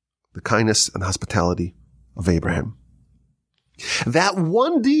 The kindness and hospitality of Abraham. That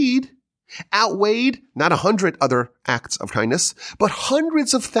one deed outweighed not 100 other acts of kindness, but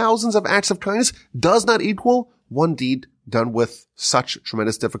hundreds of thousands of acts of kindness does not equal one deed done with such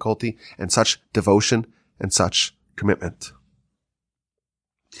tremendous difficulty and such devotion and such commitment.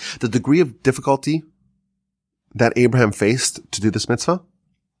 The degree of difficulty that Abraham faced to do this mitzvah,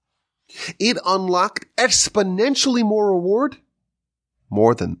 it unlocked exponentially more reward,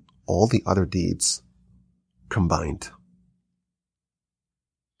 more than all the other deeds combined.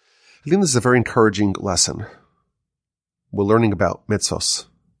 I think this is a very encouraging lesson. We're learning about mitzvos.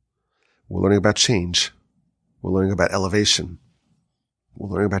 We're learning about change. We're learning about elevation. We're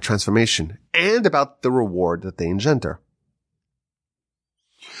learning about transformation and about the reward that they engender.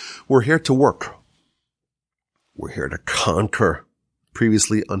 We're here to work. We're here to conquer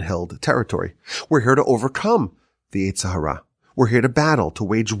previously unheld territory. We're here to overcome the Yetzer Hara. We're here to battle, to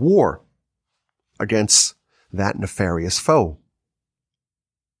wage war against that nefarious foe.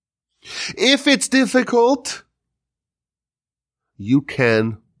 If it's difficult, you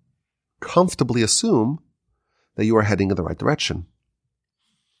can comfortably assume that you are heading in the right direction.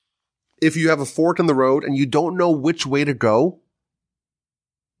 If you have a fork in the road and you don't know which way to go,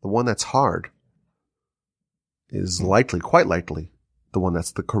 the one that's hard is quite likely, the one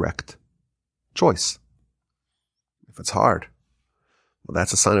that's the correct choice. If it's hard, well,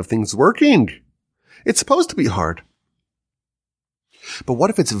 that's a sign of things working. It's supposed to be hard. But what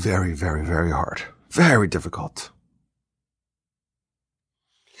if it's very, very, very hard? Very difficult.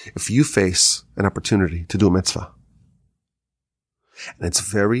 If you face an opportunity to do a mitzvah, and it's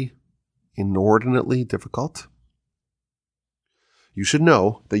very inordinately difficult, you should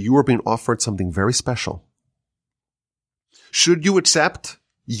know that you are being offered something very special. Should you accept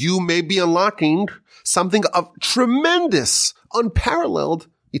you may be unlocking something of tremendous, unparalleled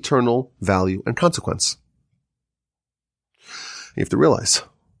eternal value and consequence. You have to realize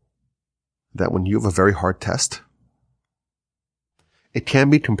that when you have a very hard test, it can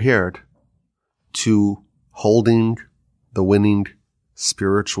be compared to holding the winning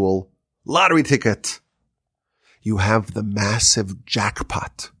spiritual lottery ticket. You have the massive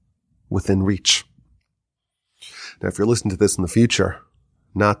jackpot within reach. Now, if you're listening to this in the future,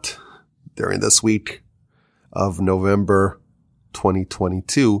 not during this week of November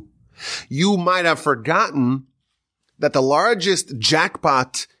 2022, you might have forgotten that the largest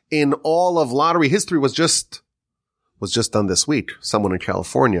jackpot in all of lottery history was just done this week. Someone in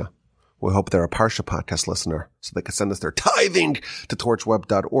California. We hope they're a Parsha podcast listener so they can send us their tithing to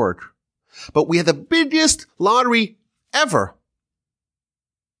torchweb.org. But we had the biggest lottery ever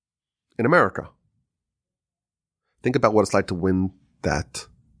in America. Think about what it's like to win that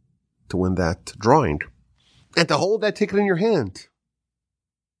drawing and to hold that ticket in your hand.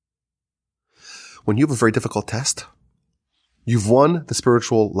 When you have a very difficult test, you've won the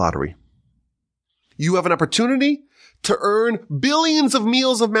spiritual lottery. You have an opportunity to earn billions of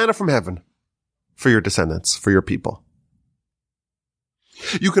meals of manna from heaven for your descendants, for your people.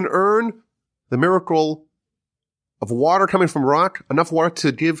 You can earn the miracle of water coming from rock, enough water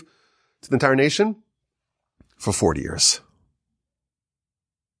to give to the entire nation for 40 years.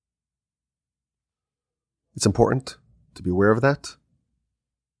 It's important to be aware of that,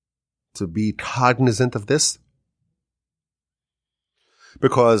 to be cognizant of this,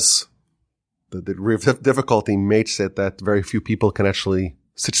 because the degree of difficulty makes it that very few people can actually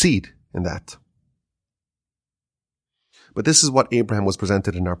succeed in that. But this is what Abraham was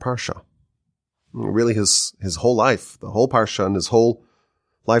presented in our Parsha. Really his whole life, the whole Parsha and his whole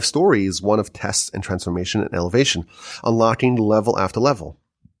life story is one of tests and transformation and elevation, unlocking level after level.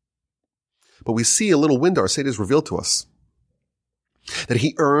 But we see a little window our sages revealed to us that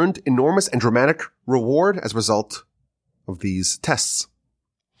he earned enormous and dramatic reward as a result of these tests.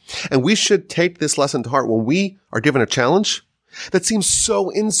 And we should take this lesson to heart when we are given a challenge that seems so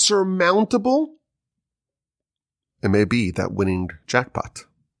insurmountable. It may be that winning jackpot.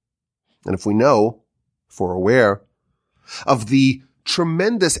 And if we're aware of the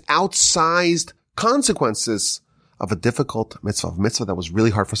tremendous outsized consequences of a difficult mitzvah that was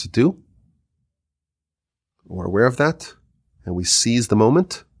really hard for us to do, we're aware of that, and we seize the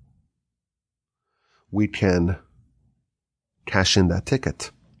moment, we can cash in that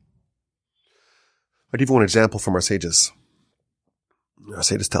ticket. I'll give you one example from our sages. Our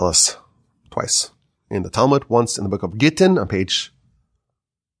sages tell us twice. In the Talmud, once in the book of Gittin on page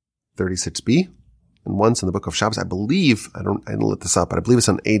 36b, and once in the book of Shabbos, I didn't look this up, but I believe it's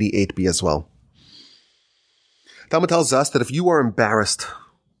on 88b as well. Talmud tells us that if you are embarrassed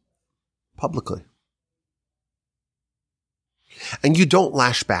publicly, and you don't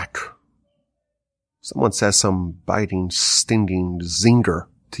lash back, someone says some biting, stinging zinger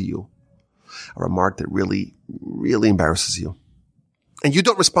to you, a remark that really, really embarrasses you, and you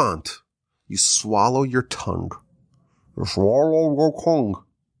don't respond, you swallow your tongue.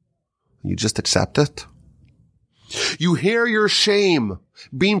 You just accept it. You hear your shame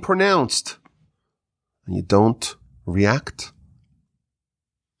being pronounced, and you don't react.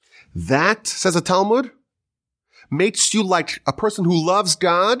 That, says the Talmud, makes you like a person who loves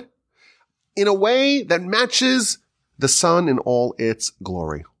God in a way that matches the sun in all its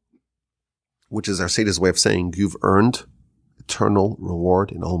glory, which is our sage's way of saying you've earned eternal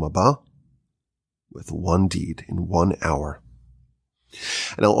reward in Olam Haba with one deed in 1 hour.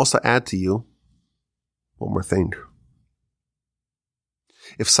 And I'll also add to you one more thing.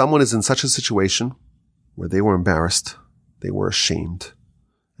 If someone is in such a situation where they were embarrassed, they were ashamed,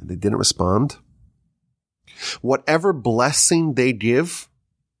 and they didn't respond, whatever blessing they give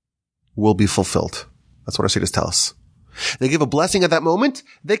will be fulfilled. That's what our sages tell us. They give a blessing at that moment,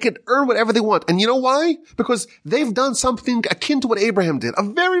 they can earn whatever they want. And you know why? Because they've done something akin to what Abraham did. A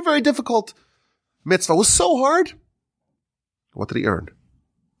very, very difficult mitzvah. It was so hard. What did he earn?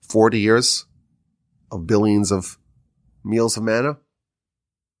 40 years of billions of meals of manna?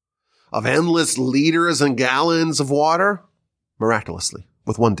 Of endless liters and gallons of water? Miraculously,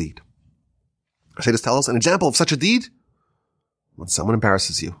 with one deed. Our sages tell us an example of such a deed: when someone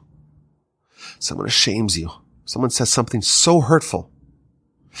embarrasses you, someone ashames you, someone says something so hurtful,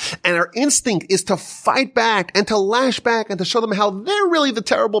 and our instinct is to fight back and to lash back and to show them how they're really the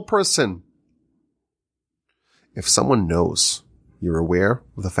terrible person. If someone knows you're aware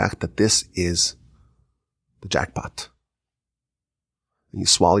of the fact that this is the jackpot, and you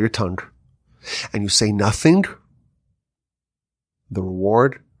swallow your tongue, and you say nothing, the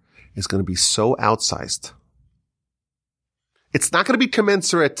reward is going to be so outsized. It's not going to be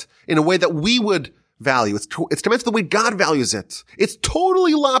commensurate in a way that we would value. It's commensurate the way God values it. It's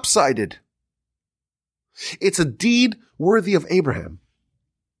totally lopsided. It's a deed worthy of Abraham.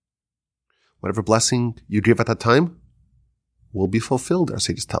 Whatever blessing you give at that time will be fulfilled, our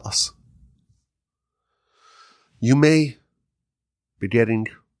sages tell us. You may be getting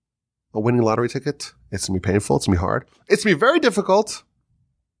a winning lottery ticket. It's going to be painful. It's going to be hard. It's going to be very difficult.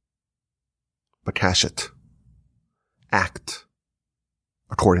 But cash it. Act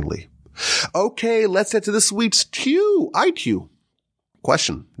accordingly. Okay, let's get to this week's IQ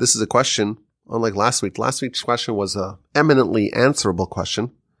question. This is a question, unlike last week. Last week's question was an eminently answerable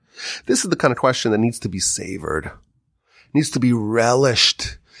question. This is the kind of question that needs to be savored, needs to be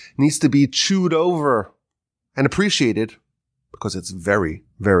relished, needs to be chewed over and appreciated because it's very,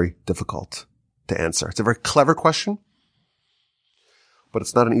 very difficult to answer. It's a very clever question, but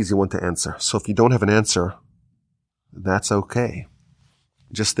it's not an easy one to answer. So if you don't have an answer, that's okay.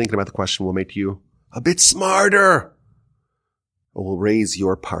 Just thinking about the question will make you a bit smarter. It will raise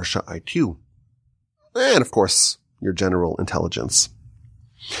your Parsha IQ. And, of course, your general intelligence.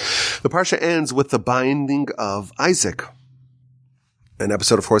 The Parsha ends with the binding of Isaac. An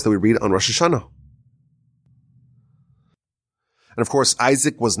episode, of course, that we read on Rosh Hashanah. And, of course,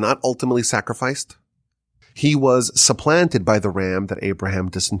 Isaac was not ultimately sacrificed. He was supplanted by the ram that Abraham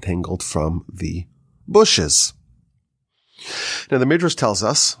disentangled from the bushes. Now, the Midrash tells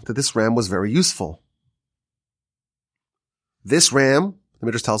us that this ram was very useful. This ram, the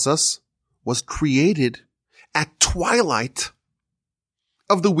Midrash tells us, was created at twilight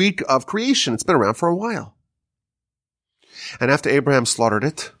of the week of creation. It's been around for a while. And after Abraham slaughtered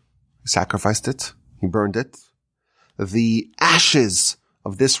it, he sacrificed it, he burned it, the ashes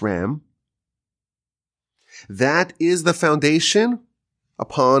of this ram, that is the foundation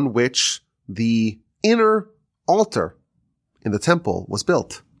upon which the inner altar in the temple was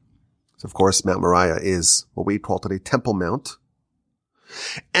built. So, of course, Mount Moriah is what we call today Temple Mount.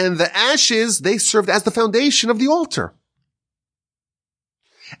 And the ashes, they served as the foundation of the altar.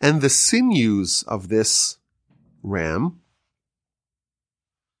 And the sinews of this ram,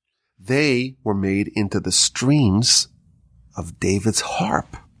 they were made into the strings of David's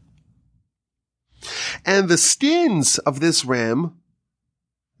harp. And the skins of this ram,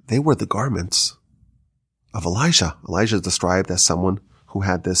 they were the garments of Elijah. Elijah is described as someone who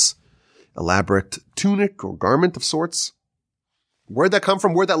had this elaborate tunic or garment of sorts. Where'd that come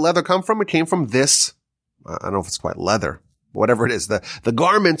from? Where'd that leather come from? It came from this. I don't know if it's quite leather, but whatever it is. The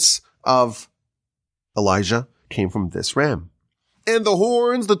garments of Elijah came from this ram. And the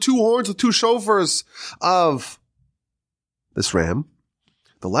horns, the two shofars of this ram,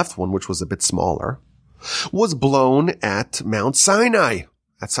 the left one, which was a bit smaller, was blown at Mount Sinai.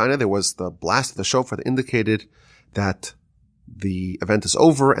 At Sinai, there was the blast of the shofar that indicated that the event is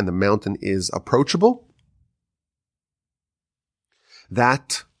over and the mountain is approachable.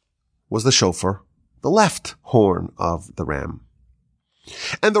 That was the shofar, the left horn of the ram.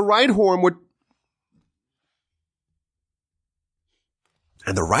 And the right horn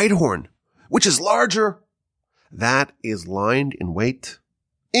which is larger, that is lined in wait.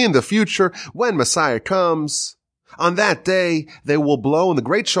 In the future, when Messiah comes, on that day, they will blow in the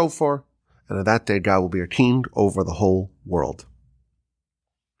great shofar, and on that day, God will be our king over the whole world.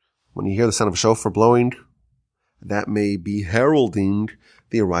 When you hear the sound of a shofar blowing, that may be heralding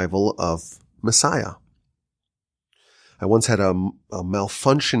the arrival of Messiah. I once had a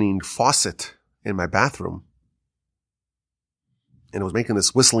malfunctioning faucet in my bathroom, and it was making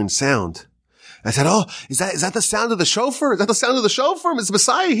this whistling sound. I said, "Oh, is that the sound of the shofar? Is that the sound of the shofar? Is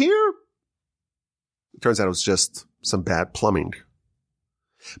Messiah here?" It turns out it was just some bad plumbing.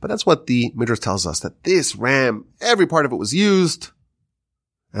 But that's what the Midrash tells us, that this ram, every part of it was used.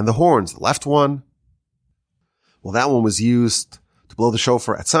 And the horns, the left one, well, that one was used to blow the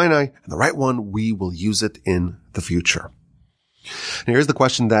shofar at Sinai, and the right one, we will use it in the future. And here's the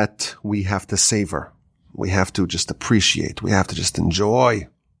question that we have to savor. We have to just appreciate. We have to just enjoy.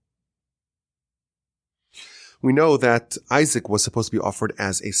 We know that Isaac was supposed to be offered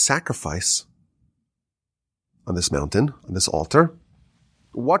as a sacrifice on this mountain, on this altar.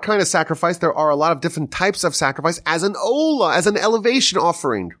 What kind of sacrifice? There are a lot of different types of sacrifice as an olah, as an elevation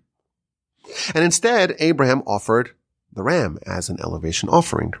offering. And instead, Abraham offered the ram as an elevation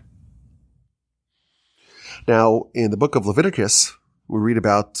offering. Now, in the book of Leviticus, we read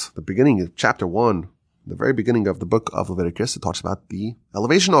about the beginning of chapter 1, the very beginning of the book of Leviticus. It talks about the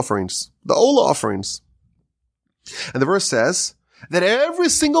elevation offerings, the olah offerings. And the verse says that every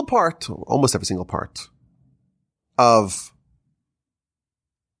single part, or almost every single part, of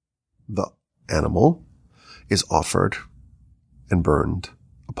the animal is offered and burned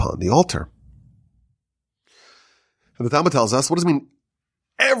upon the altar. And the Talmud tells us, what does it mean?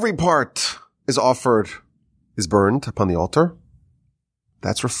 Every part is burned upon the altar.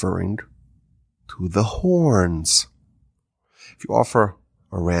 That's referring to the horns. If you offer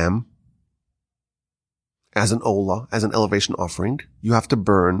a ram as an olah, as an elevation offering, you have to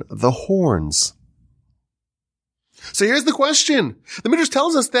burn the horns. So here's the question. The Midrash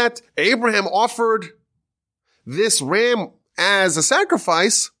tells us that Abraham offered this ram as a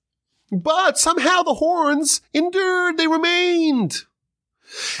sacrifice, but somehow the horns endured, they remained.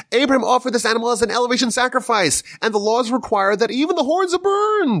 Abraham offered this animal as an elevation sacrifice, and the laws require that even the horns are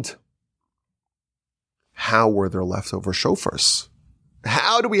burned. How were there leftover shofars?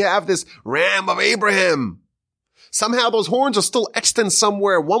 How do we have this ram of Abraham? Somehow those horns are still extant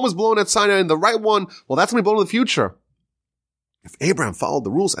somewhere. One was blown at Sinai and the right one, well, that's going to be blown in the future. If Abraham followed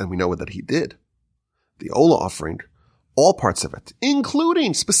the rules, and we know that he did, the olah offering, all parts of it,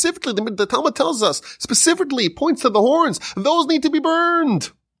 including specifically, the Talmud tells us, specifically points to the horns, those need to be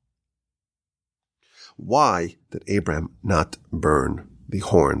burned. Why did Abraham not burn the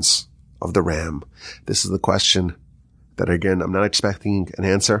horns of the ram? This is the question that, again, I'm not expecting an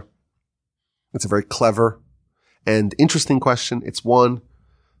answer. It's a very clever and interesting question. It's one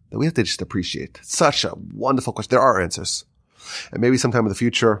that we have to just appreciate. It's such a wonderful question. There are answers. And maybe sometime in the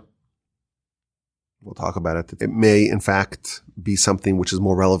future, we'll talk about it. It may, in fact, be something which is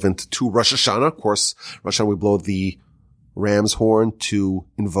more relevant to Rosh Hashanah. Of course, Rosh Hashanah, we blow the ram's horn to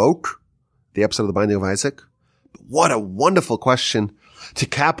invoke the episode of the Binding of Isaac. What a wonderful question to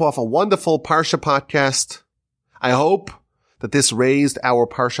cap off a wonderful Parsha podcast. I hope that this raised our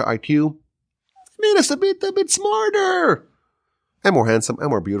Parsha IQ, made us a bit smarter, and more handsome, and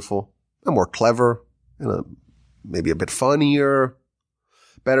more beautiful, and more clever, and maybe a bit funnier,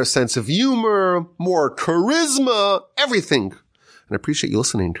 better sense of humor, more charisma, everything. And I appreciate you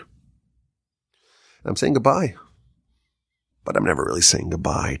listening. I'm saying goodbye, but I'm never really saying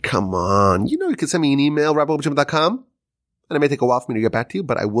goodbye. Come on. You know, you can send me an email, rabbiwolbe@gmail.com, and it may take a while for me to get back to you,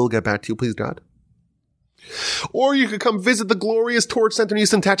 but I will get back to you, please God. Or you could come visit the glorious Torch Center in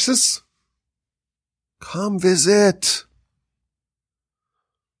Houston, Texas. Come visit.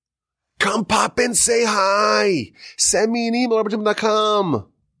 Come pop in, say hi. Send me an email, rabbiwolbe@gmail.com.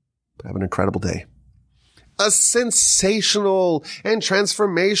 Have an incredible day. A sensational and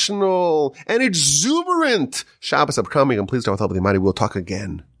transformational and exuberant Shabbos upcoming. And please don't with help of the Almighty. We'll talk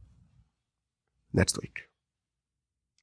again next week.